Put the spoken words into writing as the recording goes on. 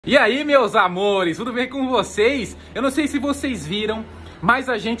E aí, meus amores, tudo bem com vocês? Eu não sei se vocês viram, mas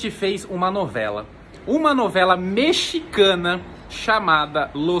a gente fez uma novela mexicana chamada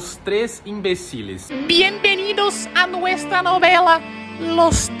Los Tres Imbeciles. Bienvenidos a nuestra novela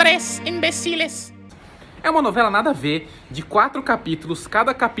Los Tres Imbeciles. É uma novela nada a ver, de 4 capítulos,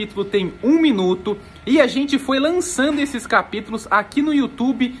 cada capítulo tem 1 minuto, e a gente foi lançando esses capítulos aqui no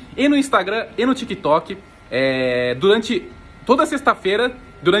YouTube e no Instagram e no TikTok durante toda sexta-feira,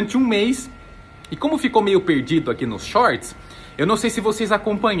 durante 1 mês. E como ficou meio perdido aqui nos shorts, eu não sei se vocês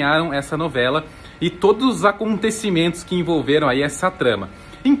acompanharam essa novela e todos os acontecimentos que envolveram aí essa trama.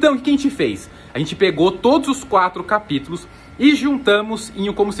 Então, o que a gente fez? A gente pegou todos os 4 capítulos e juntamos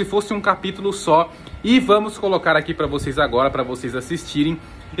em como se fosse um capítulo só. E vamos colocar aqui para vocês agora, para vocês assistirem.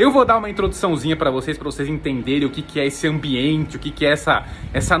 Eu vou dar uma introduçãozinha para vocês entenderem o que é esse ambiente, o que é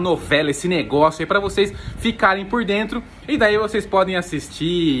essa novela, esse negócio aí, para vocês ficarem por dentro. E daí vocês podem assistir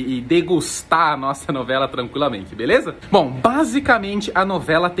e degustar a nossa novela tranquilamente, beleza? Bom, basicamente a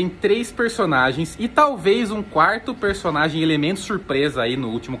novela tem 3 personagens e talvez um 4º personagem, elemento surpresa aí no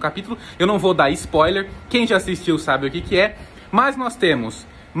último capítulo. Eu não vou dar spoiler, quem já assistiu sabe o que é. Mas nós temos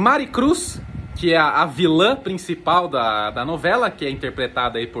Maricruz, que é a vilã principal da novela, que é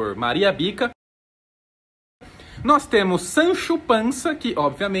interpretada aí por Maria Bica. Nós temos Sancho Panza, que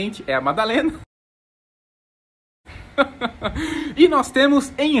obviamente é a Madalena. E nós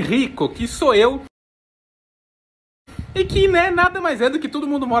temos Henrico, que sou eu. E que nada mais é do que todo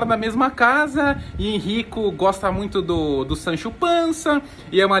mundo mora na mesma casa. E Henrico gosta muito do Sancho Panza.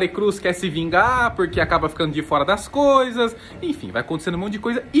 E a Maricruz quer se vingar porque acaba ficando de fora das coisas. Enfim, vai acontecendo um monte de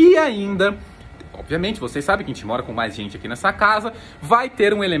coisa. E ainda, obviamente, vocês sabem que a gente mora com mais gente aqui nessa casa. Vai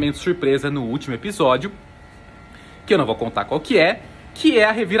ter um elemento surpresa no último episódio, que eu não vou contar qual que é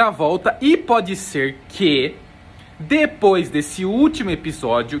a reviravolta. E pode ser que depois desse último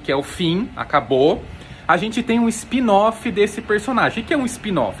episódio, que é o fim, acabou, a gente tem um spin-off desse personagem. O que é um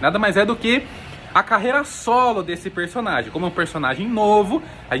spin-off? Nada mais é do que a carreira solo desse personagem. Como é um personagem novo,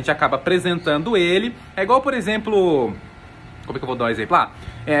 a gente acaba apresentando ele. É igual, por exemplo, como é que eu vou dar um exemplo?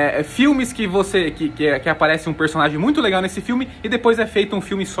 Filmes que aparece um personagem muito legal nesse filme e depois é feito um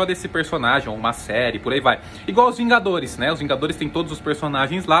filme só desse personagem, ou uma série, por aí vai. Igual os Vingadores, né? Os Vingadores tem todos os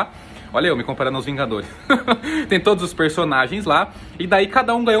personagens lá. Olha eu me comparando aos Vingadores. Tem todos os personagens lá. E daí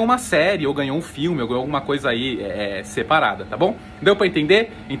cada um ganhou uma série, ou ganhou um filme, ou ganhou alguma coisa aí separada, tá bom? Deu pra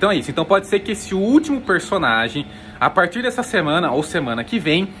entender? Então é isso. Então pode ser que esse último personagem, a partir dessa semana, ou semana que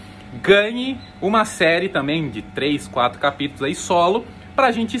vem, ganhe uma série também de 3, 4 capítulos aí solo,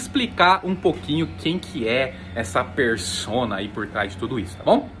 pra gente explicar um pouquinho quem que é essa persona aí por trás de tudo isso, tá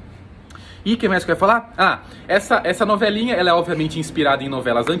bom? E o que mais que eu ia falar? Essa novelinha, ela é obviamente inspirada em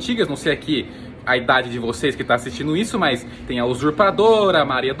novelas antigas. Não sei aqui a idade de vocês que tá assistindo isso, mas tem a Usurpadora, a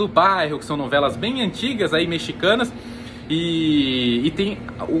Maria do Bairro, que são novelas bem antigas aí, mexicanas. E tem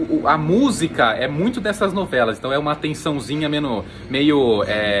a música é muito dessas novelas, então é uma tensãozinha meio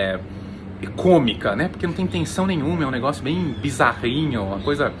cômica, né? Porque não tem tensão nenhuma, é um negócio bem bizarrinho, uma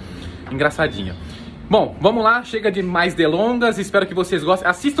coisa engraçadinha. Bom, vamos lá, chega de mais delongas, espero que vocês gostem.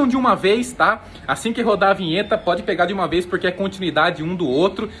 Assistam de uma vez, tá? Assim que rodar a vinheta, pode pegar de uma vez, porque é continuidade um do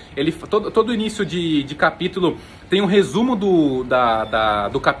outro. Todo início de capítulo tem um resumo do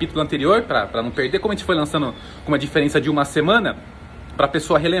capítulo anterior, pra não perder, como a gente foi lançando com uma diferença de uma semana, pra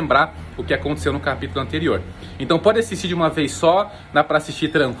pessoa relembrar o que aconteceu no capítulo anterior. Então pode assistir de uma vez só, dá pra assistir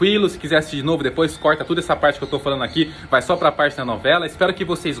tranquilo. Se quiser assistir de novo depois, corta toda essa parte que eu tô falando aqui, vai só pra parte da novela. Espero que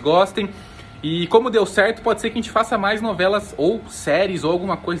vocês gostem. E como deu certo, pode ser que a gente faça mais novelas ou séries ou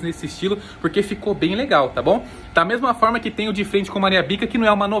alguma coisa nesse estilo, porque ficou bem legal, tá bom? Da mesma forma que tem o De Frente com Maria Bica, que não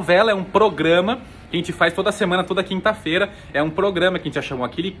é uma novela, é um programa que a gente faz toda semana, toda quinta-feira. É um programa que a gente já chamou a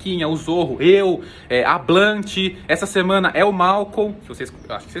Quiliquinha, o Zorro, eu, a Blanche. Essa semana é o Malcolm, acho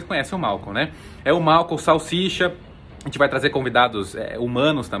que vocês conhecem o Malcolm, né? É o Malcolm, Salsicha. A gente vai trazer convidados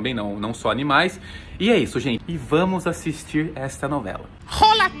humanos também, não só animais. E é isso, gente. E vamos assistir esta novela.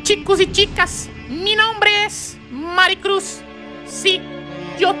 Hola, chicos y chicas. Mi nombre es Maricruz. Sí,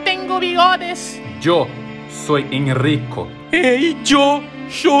 yo tengo bigodes. Yo soy Enrico. Hey, yo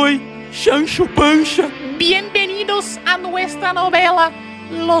soy Sancho Panza. Bienvenidos a nuestra novela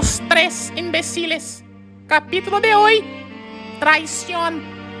Los Tres Imbeciles. Capítulo de hoy, traición.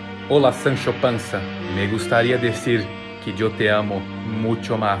 Hola, Sancho Panza. Me gustaría decir que yo te amo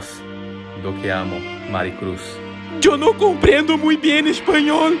mucho más do que amo Maricruz. Yo no comprendo muy bien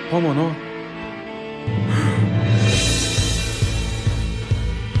español. ¿Cómo no?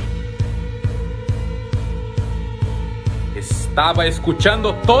 Estaba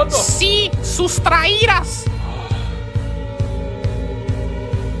escuchando todo. Sí, sus traíras.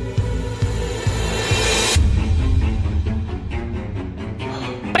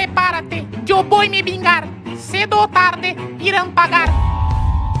 voy me vingar. Cedo o tarde irán pagar.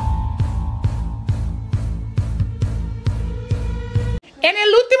 En el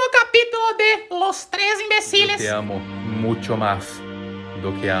último capítulo de Los Tres Imbeciles. Te amo mucho más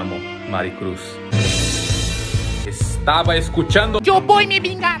do que amo Maricruz. Estaba escuchando. Yo voy me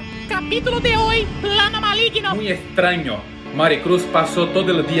vingar. Capítulo de hoy, plano maligno. Muy extraño. Maricruz pasó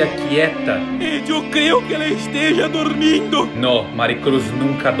todo el día quieta. Yo creo que ela esteja dormindo. No, Maricruz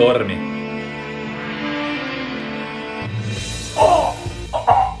nunca duerme.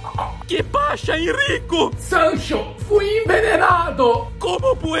 Que pasa, Enrico? Sancho, fui envenenado.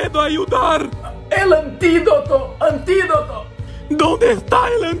 Como puedo ayudar? El antídoto, antídoto. ¿Dónde está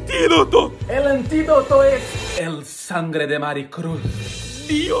el antídoto? El antídoto es El sangre de Maricruz.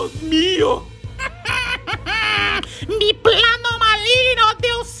 Dios mío. Mi plano maligno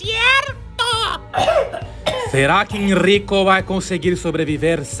deu cierto. ¿Será que Enrico va a conseguir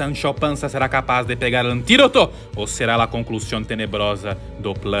sobrevivir? ¿Sancho Panza será capaz de pegar el antídoto? ¿O será la conclusión tenebrosa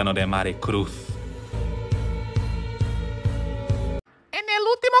do plano de Maricruz? En el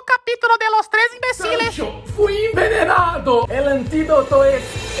último capítulo de Los Tres Imbeciles. Sancho, fui envenenado. El antídoto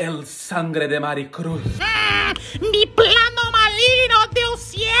es El sangre de Maricruz. Mi plano maligno deu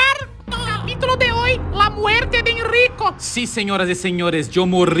cierto. Capítulo de hoy, la muerte de Enrico. Sí, señoras y señores, yo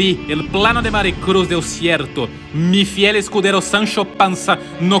morí. El plano de Maricruz deu cierto. Mi fiel escudero Sancho Panza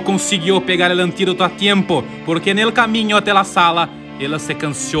no consiguió pegar el antídoto a tiempo, porque en el camino hasta la sala, él se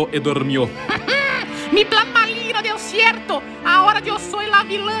cansó y durmió. Mi plan maligno deu cierto. Ahora yo soy la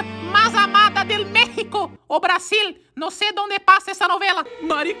vilã más amada del México o Brasil. No sé dónde pasa esa novela.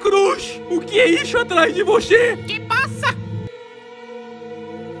 Maricruz, o que é isso atrás de você? ¿Qué pasa?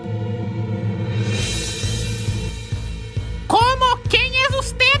 ¿Cómo? ¿Quién es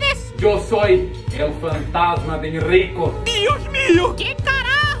ustedes? Yo soy el fantasma de Enrico. Dios mío. ¿Qué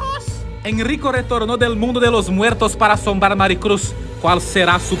carajos? Enrico retornó del mundo de los muertos para asombrar Maricruz. ¿Cuál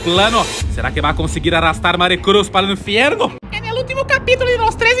será su plano? ¿Será que va a conseguir arrastrar Maricruz para el infierno? En el último capítulo de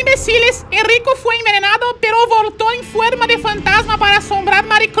Los Tres Imbeciles, Enrico fue envenenado, pero voltó en forma de fantasma para asombrar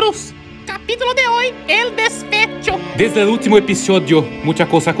Maricruz. Capítulo de hoy, el despecho. Desde el último episodio, mucha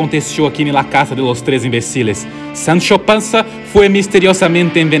cosa aconteció aquí en la casa de los Tres Imbeciles. Sancho Panza fue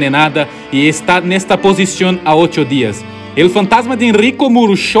misteriosamente envenenada y está en esta posición a 8 días. El fantasma de Enrico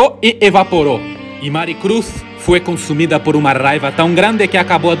murchó y evaporó. Y Maricruz fue consumida por una raiva tan grande que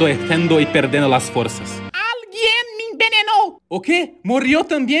acabó adoecendo y perdiendo las fuerzas. Alguien me envenenó. ¿O qué? ¿Murió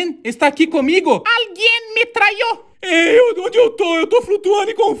también? ¿Está aquí conmigo? Alguien me traiu. Onde eu tô? Eu tô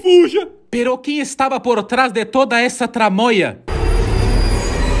flutuando e confusa. Pero ¿quién estaba por trás de toda esa tramoya?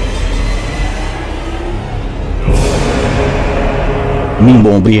 Mi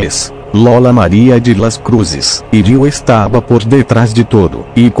nombre es Lola María de las Cruzes, y yo estaba por detrás de todo,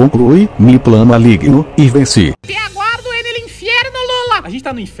 y concluí mi plan maligno, y vencí. Te aguardo en el infierno, Lola. A gente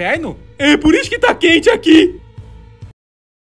tá no inferno? É por isso que tá quente aqui.